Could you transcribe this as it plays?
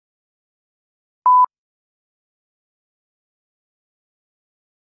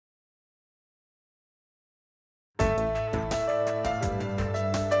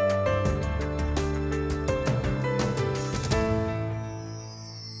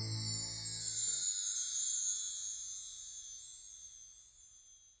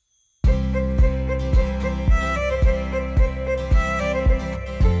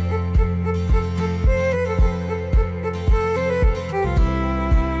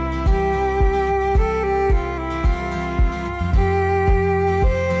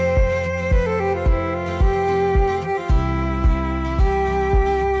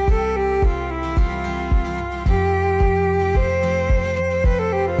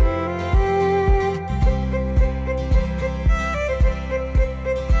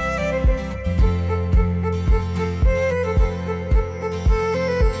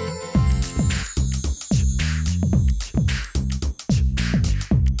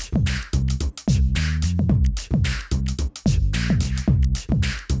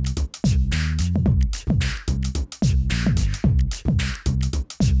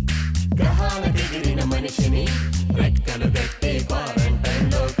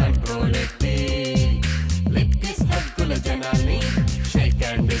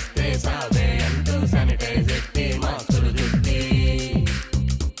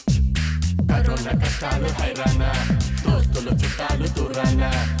మన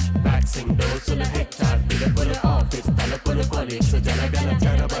వ్యాక్సింగ్ డోసుల HR పిలుపుల office తలుపులు కొలీగ్స్ జరగల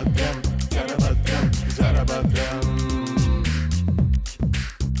జరభద్రం జరభద్రం జరభద్రం.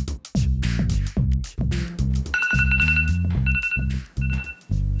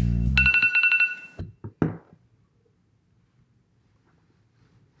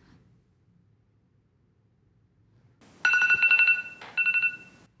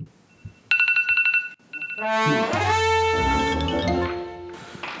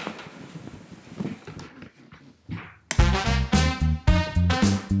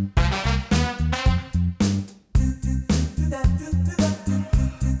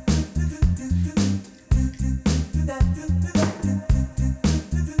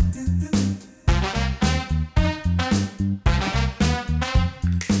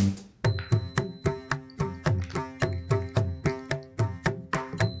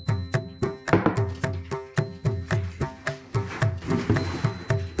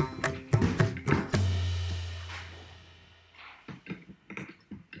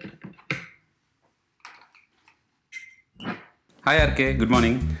 Hi RK, good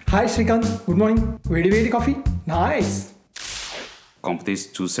morning. Hi Srikanth, good morning. వేడి కాఫీ నైస్. కాంపిటీస్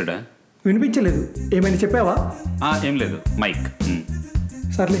చూసాడా? వినిపించలేదు, ఏమైనా చెప్పావా? ఏం లేదు, మైక్.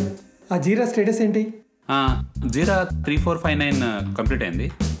 సర్లే, ఆ జీరా స్టేటస్ ఏంటి? జీరా 3459 కంప్లీట్ అయింది.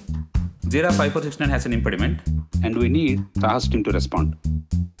 జీరా 5469 has an impediment and we need Sahas team to respond.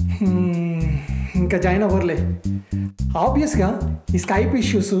 ఇంకా జాయిన్ అవ్వర్లే. ఆబ్వియస్గా ఈ స్కైప్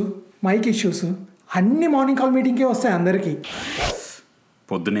ఇష్యూస్, మైక్ ఇష్యూస్ అన్ని మార్నింగ్ కాల్ మీటింగ్కే వస్తాయి అందరికీ.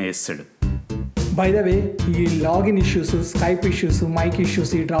 పొద్దునే వేస్తాడు. బై ద వే, ఈ login issues, Skype issues, mic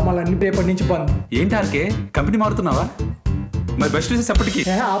issues, ఈ డ్రామాలు అన్ని రేపటి నుంచి బంద్. ఏంటి ఆర్కే, కంపెనీ మారుతున్నావా? మరి బెస్ట్ చూసి అప్పటికి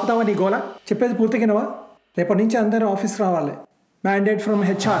ఆపుతావా నీ గోలా? చెప్పేది పూర్తికినవా? రేపటి నుంచి అందరూ ఆఫీస్ రావాలి. Mandate from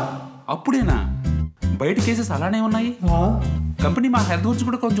HR. అప్పుడేనా? బయట కేసెస్ అలానే ఉన్నాయి. కంపెనీ మా హెల్త్ గురించి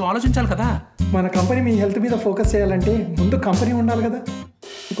కూడా కొంచెం ఆలోచించాలి కదా. మన కంపెనీ మీ హెల్త్ మీద ఫోకస్ చేయాలంటే ముందు కంపెనీ ఉండాలి కదా.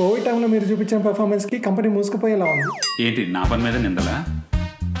 కోవిడ్ టైంలో మీరు చూపించిన పెర్ఫార్మెన్స్కి కంపెనీ మూసుకుపోయేలా ఉంది. ఏంటి నా పని మీద నిందలా?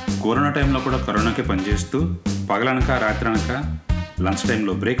 కరోనా టైంలో కూడా కరోనాకే పనిచేస్తూ పగలనక రాత్రనక లంచ్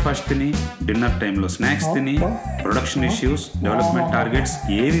టైంలో బ్రేక్ఫాస్ట్ తిని, డిన్నర్ టైంలో స్నాక్స్ తిని, ప్రొడక్షన్ ఇష్యూస్, డెవలప్మెంట్ టార్గెట్స్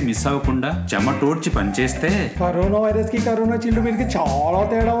ఏవి మిస్ అవ్వకుండా చెమటోడ్చి పనిచేస్తే కరోనా వైరస్కి, కరోనా చిల్లు మీదకి చాలా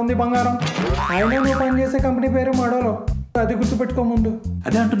తేడా ఉంది బంగారం. అయినా నువ్వు పనిచేసే కంపెనీ పేరు మడోలో, అది గుర్తుపెట్టుకో ముందు.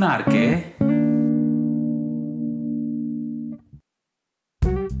 అదే అంటున్నా ఆర్కే.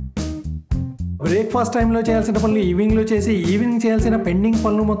 బ్రేక్ఫాస్ట్ టైంలో చేయాల్సిన పనులు ఈవినింగ్లో చేసి, ఈవినింగ్ చేయాల్సిన పెండింగ్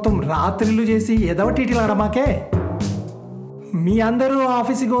పనులు మొత్తం రాత్రిళ్ళు చేసి ఎదవటీటీలు ఆడమాకే. మీ అందరూ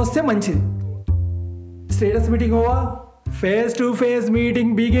ఆఫీస్కి వస్తే మంచిది. Status meeting ova, face to face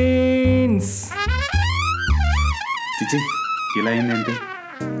meeting begins. చిచి, ఇలా అయిందేంటి?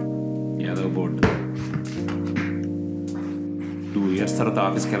 ఏదో బోర్డు 2 years తర్వాత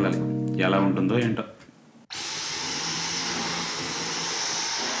ఆఫీస్కి వెళ్ళాలి. ఎలా ఉంటుందో ఏంటో.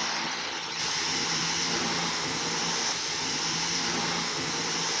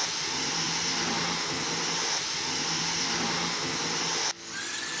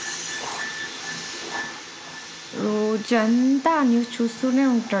 రోజంతా ఆ న్యూస్ చూస్తూనే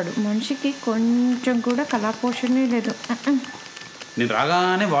ఉంటాడు. మనిషికి కొంచెం కూడా కళాపోషణే లేదు. నేను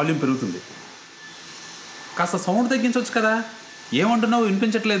రాగానే వాల్యూమ్ పెరుగుతుంది. కాస్త సౌండ్ తగ్గించవచ్చు కదా. ఏమంటున్నావు,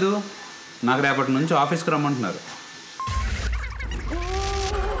 వినిపించట్లేదు. నాకు రేపటి నుంచి ఆఫీస్కి రమ్మంటున్నారు.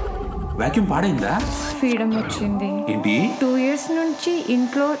 వ్యాక్యూమ్ పాడైందా? ఫ్రీడమ్ వచ్చింది. ఏంటి? 2 years నుంచి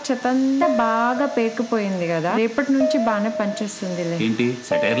ఇంట్లో చెత్తంతా బాగా పేరుకుపోయింది కదా, రేపటి నుంచి బాగానే పనిచేస్తుంది. ఏంటి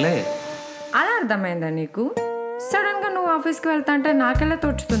సెటైర్లే? అలా అర్థమైందా నీకు? సడన్ గా నువ్వు ఆఫీస్కి వెళ్తా అంటే నాకెలా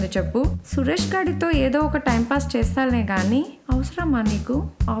తోచుతుంది చెప్పు? సురేష్ గాడితో ఏదో ఒక టైం పాస్ చేస్తానే కానీ అవసరమా నీకు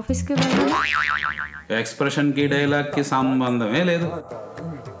ఆఫీస్కి వెళ్ళాలి? ఎక్స్ప్రెషన్కి డైలాగ్కి సంబంధమే లేదు.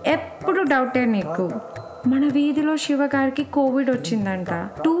 ఎప్పుడు డౌటే నీకు. మన వీధిలో శివ గారికి కోవిడ్ వచ్చిందంట.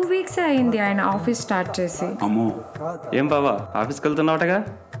 2 weeks అయింది ఆయన ఆఫీస్ స్టార్ట్ చేసి. అమ్మో, ఏం బావా ఆఫీస్కి వెళ్తున్నావుటగా?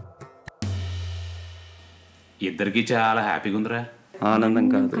 ఇద్దరికి చాలా హ్యాపీగా ఉందిరా. ఆనందం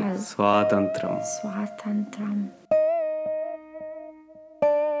కాదు, స్వాతంత్రం. స్వాతంత్రం.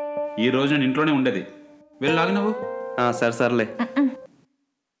 ఈ రోజు నేను ఇంట్లోనే ఉండేది. వెళ్ళాగి నువ్వు. సర్లే.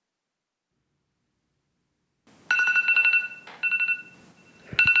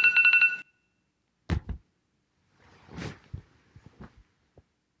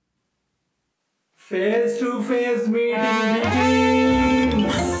 Face to face meeting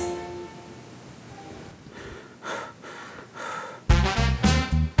begins.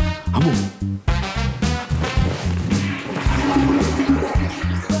 అమ్మో,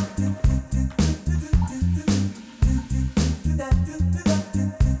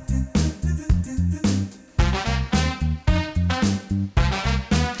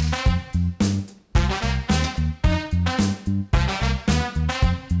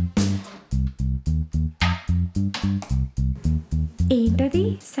 ఏది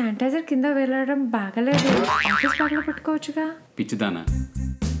శానిటైజర్ కింద వెళ్ళడం బాగలేదు, ఆఫీస్ బ్యాగ్లో పెట్టుకోవచ్చుగా. పిచ్చిదానా,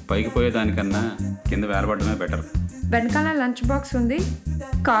 పైకి పోయేదానికన్నా కింద వేలబడమే బెటర్. వెనకాల లంచ్ బాక్స్ ఉంది,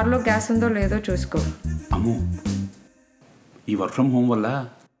 కార్లో గ్యాస్ ఉందో లేదో చూసుకో. అమ్మో, ఈ వర్క్ ఫ్రమ్ హోమ్ వల్ల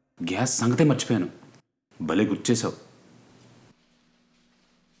గ్యాస్ సంగతే మర్చిపోయాను. భలే గుర్చేసావు.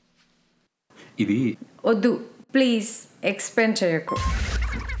 ఇది వద్దు ప్లీజ్, ఎక్స్ప్లెయిన్ చేయకు.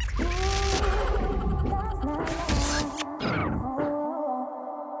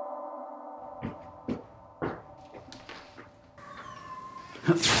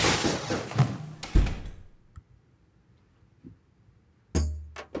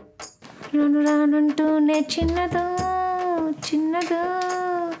 రాను రానంటూనే చిన్నదో చిన్నదో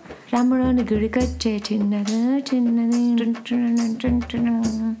రాములోని గుడికొచ్చే చిన్నదో చిన్నది.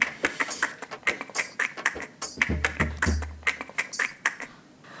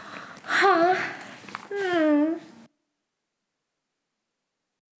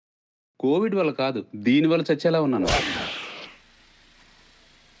 కోవిడ్ వల్ల కాదు, దీని వల్ల చచ్చేలా ఉన్నాను.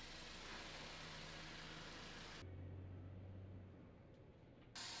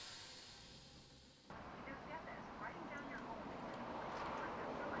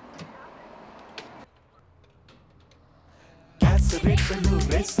 రేట్లు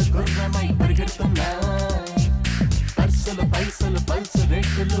రేసు గుర్రమై పరిగెడుతున్నా, పర్సులు పైసలు పల్సు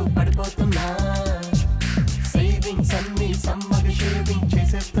రేట్లు పడిపోతున్నా, సేవింగ్స్ అన్ని సమ్మగ షేవింగ్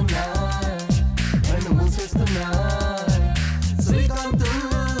చేసేస్తున్నా, నన్ను మూసేస్తున్నా. శ్రీకాంత్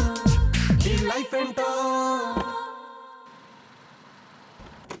ఈ లైఫ్ ఏంటో.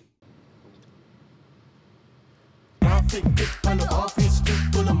 ట్రాఫిక్ టిప్పులు ఆఫీస్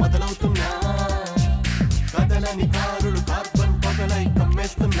టిప్పులు మొదలవుతున్నా, కదలని కారులు కార్బన్ పొగలై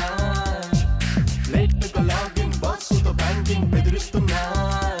కమ్మేస్తున్నా, లేట్గా లాగిన్ బాసుతో బ్యాంకింగ్ బెదిరిస్తున్నా,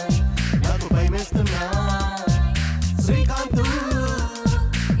 నాకు భయమేస్తున్నా. శ్రీకాంత్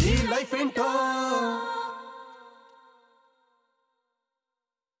ఈ లైఫ్ ఏంటో.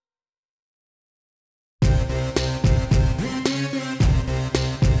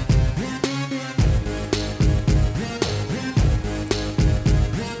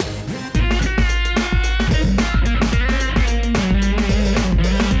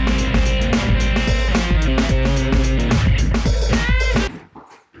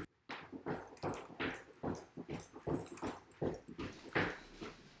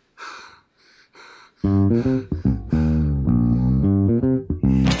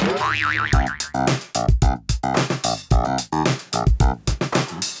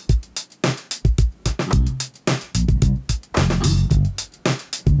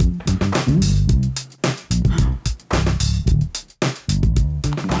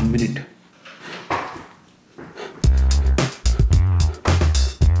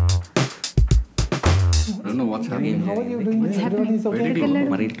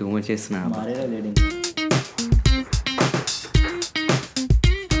 మరి టూ మచ్ చేస్తున్నా.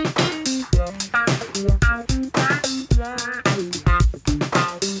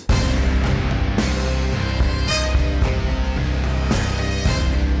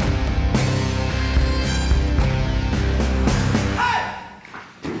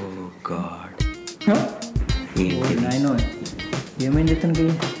 ఏమైంది ఇతనికి?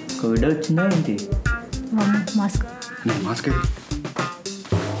 కోవిడ్ వచ్చిందా ఏంటి? Mask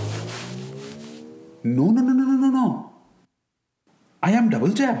no no no no no, I am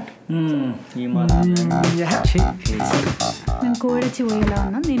double జాబ్డ్. నేను కోవిడ్ వచ్చి పోయేలా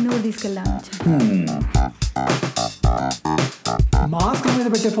ఉన్నా, నిన్ను కూడా తీసుకెళ్ళాను. మాస్క్ మీద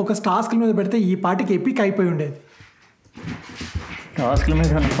పెట్టే ఫోకస్ టాస్క్ మీద పెడితే ఈ పాటికి ఎపిక్ అయిపోయి ఉండేది. టాస్క్ల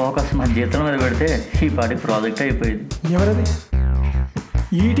మీద ఉన్న ఫోకస్ మా జీతం మీద పెడితే ఈ పాటి ప్రాజెక్ట్ అయిపోయింది. ఎవరది?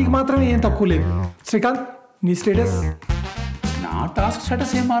 వీటికి మాత్రం ఏం తక్కువ లేదు. శ్రీకాంత్, నీ స్టేటస్? నా టాస్క్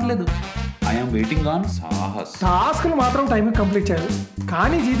స్టేటస్ ఏం మారలేదు. I'm waiting on Sahas. టాస్క్లు మాత్రం టైంకి కంప్లీట్ చేయాలి,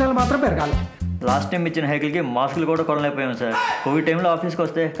 కానీ జీతాలు మాత్రం పెరగాలి. లాస్ట్ టైం ఇచ్చిన హైకిల్కి మాస్కులు కూడా కొనలేకపోయాం సార్. కోవిడ్ టైంలో ఆఫీస్కి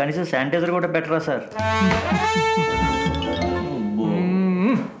వస్తే కనీసం శానిటైజర్ కూడా బెటరా సార్?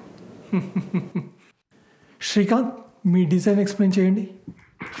 శ్రీకాంత్, మీ డిజైన్ ఎక్స్ప్లెయిన్ చేయండి.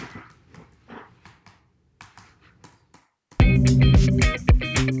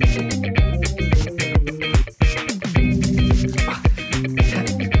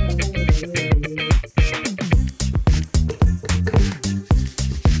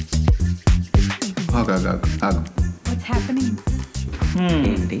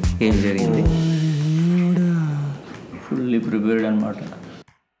 ఏంటి, ఏం జరిగింది? ఫుల్లీ ప్రిపేర్డ్ అనమాట.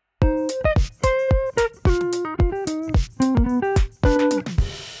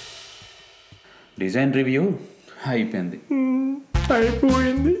 డిజైన్ రివ్యూ అయిపోయింది.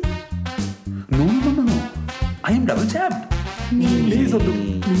 అయిపోయింది. No no no no, I'm double జాబ్డ్. Please వద్దు,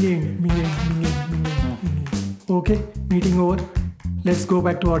 మింగేయండి. Okay, meeting over. Let's go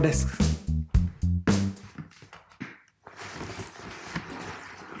back to our desk.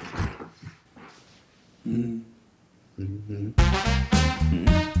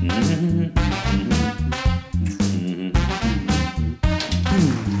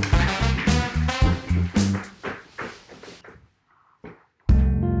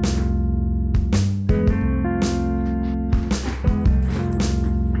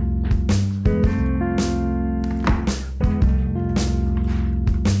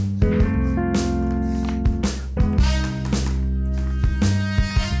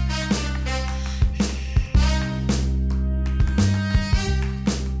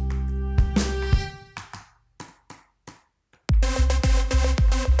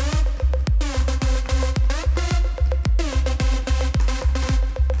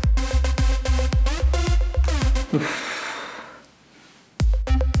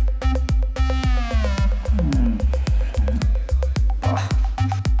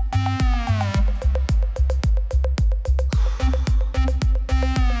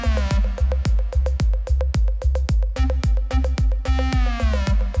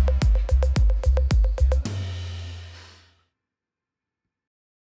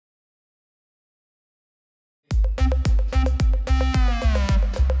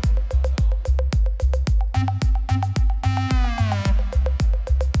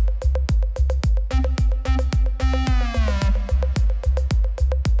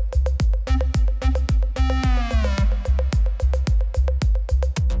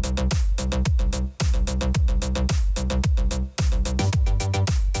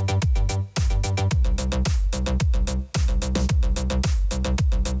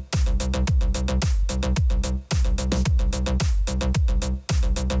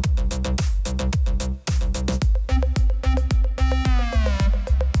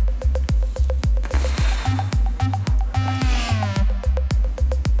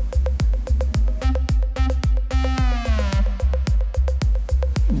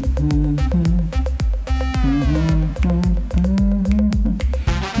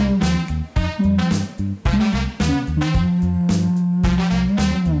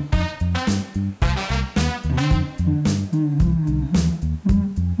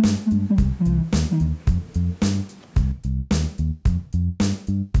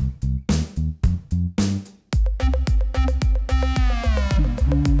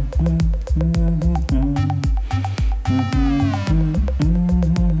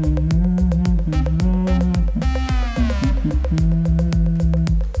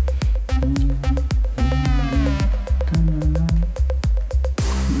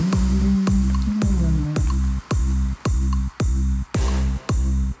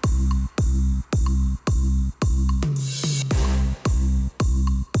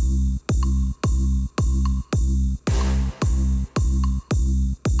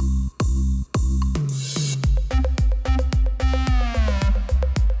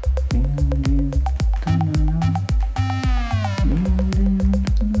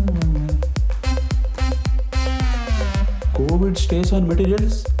 stays on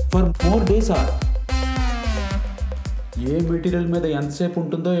materials for more days are. A material మీద ఎంతసేపు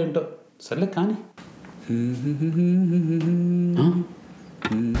ఉంటుందో ఏంటో. సర్లే కానీ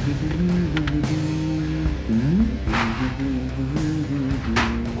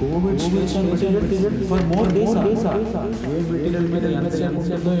Covid stays on material for more days are. A material మీద ఎంతసేపు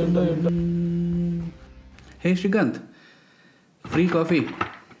ఉంటుందో ఏంటో. హే శ్రీకాంత్, ఫ్రీ కాఫీ.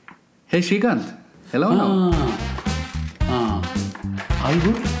 హే శ్రీకాంత్, ఎలా ఉన్నావు?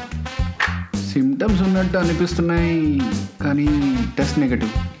 సిమ్టమ్స్ ఉన్నట్టు అనిపిస్తున్నాయి కానీ test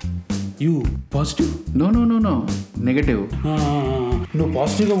negative. You positive? No no no no negative. నువ్వు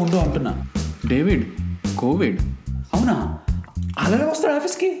పాజిటివ్గా ఉండు అంటున్నా. David Covid. అవునా? అలాగే వస్తాడు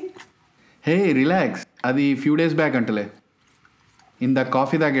ఆఫీస్కి? హే రిలాక్స్, అది ఫ్యూ డేస్ బ్యాక్ అంటలే, ఇందా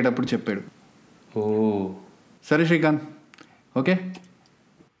కాఫీ తాగేటప్పుడు చెప్పాడు. ఓ సరే శ్రీకాంత్, ఓకే.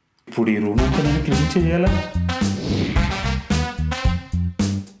 ఇప్పుడు ఈ రూమ్ అంతా నేను క్లీన్ చేయాలా?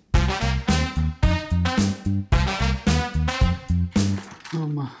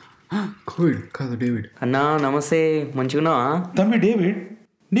 కోవిడ్ కాదు డేవిడ్. అన్నా నమస్తే, మంచిగున్నావా? తమ్మి డేవిడ్,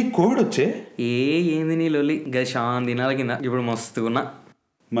 నీకు కోవిడ్ వచ్చే? ఏంది నీ లొల్లి, గది శాంతి దినాల కింద, ఇప్పుడు మస్తున్నా.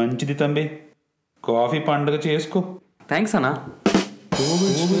 మంచిది తమ్మి, కాఫీ పండుగ చేసుకో. థ్యాంక్స్ అన్నా.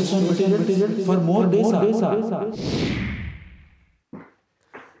 For more days.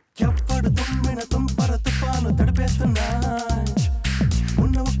 ఎవ్వడు తుమ్మిన తుంపర తుఫాను తడిపేస్తున్నా,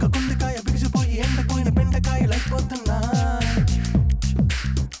 ఉన్న ఒక్క గుండెకాయ బిగిసిపోయి ఎండపోయిన బెండకాయలు అయిపోతున్నా.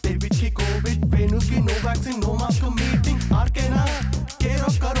 డేవిడ్ కి Covid, వేణుకి no vaccine, no mask meeting, RK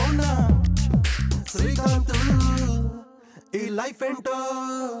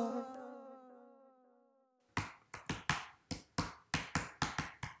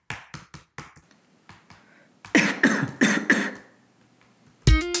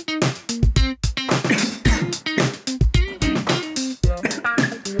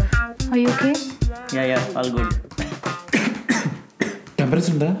you okay? Yeah all good.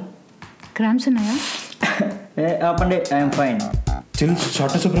 Temperature ఉందా? క్రాంప్స్ ఉన్నాయా? ఆపండి, I'm fine. Chill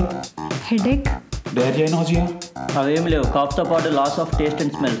shortness of breath, headache, diarrhoea, nausea? అవేం లేవు, కాఫ్తో పాటు loss of taste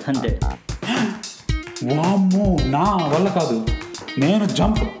and smell అంతే. వామ్మో, నా వల్ల కాదు, నేను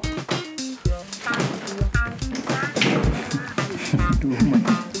జంప్.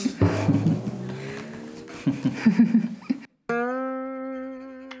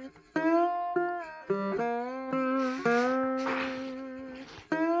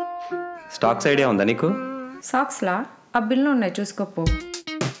 స్టాక్స్ ఐడియా ఉందా నీకు? సాక్స్లా ఆ బిల్లు ఉన్నాయి చూసుకోపో.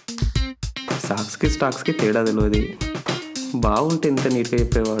 సాక్స్కి స్టాక్స్కి తేడా తెలియదు. బాగుంటే ఇంత నీట్గా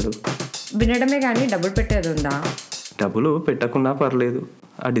చెప్పేవాడు. వినడమే కానీ డబ్బులు పెట్టేది ఉందా? డబ్బులు పెట్టకున్నా పర్లేదు,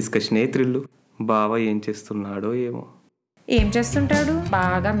 ఆ డిస్కషనే థ్రిల్లు. బావ ఏం చేస్తున్నాడో ఏమో. ఏం చేస్తుంటాడు?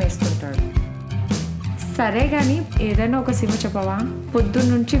 బాగా మేస్తుంటాడు. సరే కానీ ఏదైనా ఒక సినిమా చెప్పవా?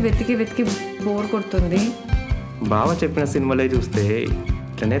 పొద్దున్నుంచి వెతికి వెతికి బోర్ కొడుతుంది. బావ చెప్పిన సినిమాలే చూస్తే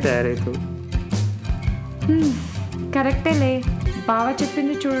ఇట్లనే తయారవుతావు. కరెక్టేలే, బాగా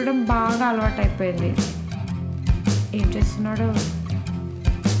చెప్పింది చూడడం బాగా అలవాటు అయిపోయింది. ఏం చేస్తున్నాడు?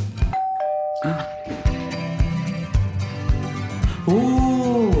 ఓ,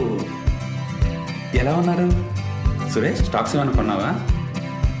 ఎలా ఉన్నారు సురేష్? స్టాక్స్ ఏమైనా కొన్నావా?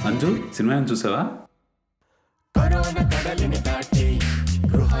 అంజు, సినిమా ఏమైనా చూసావా? కరోనా కడలిని దాటి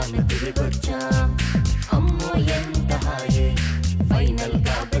గృహాన్ని తిరిగొచ్చా, అమ్మో ఎంత హాయి, ఫైనల్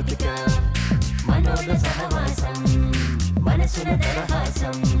గా బతికా. మనోల సహవాసం, మనసుల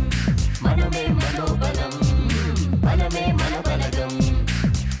దరహాసం, మనమే మనోబలం, బలమే మన బలగం.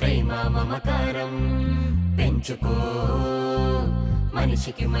 ప్రేమ మమకారం పెంచుకో,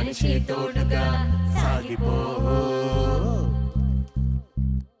 మనిషికి మనిషి తోడుగా సాగిపో.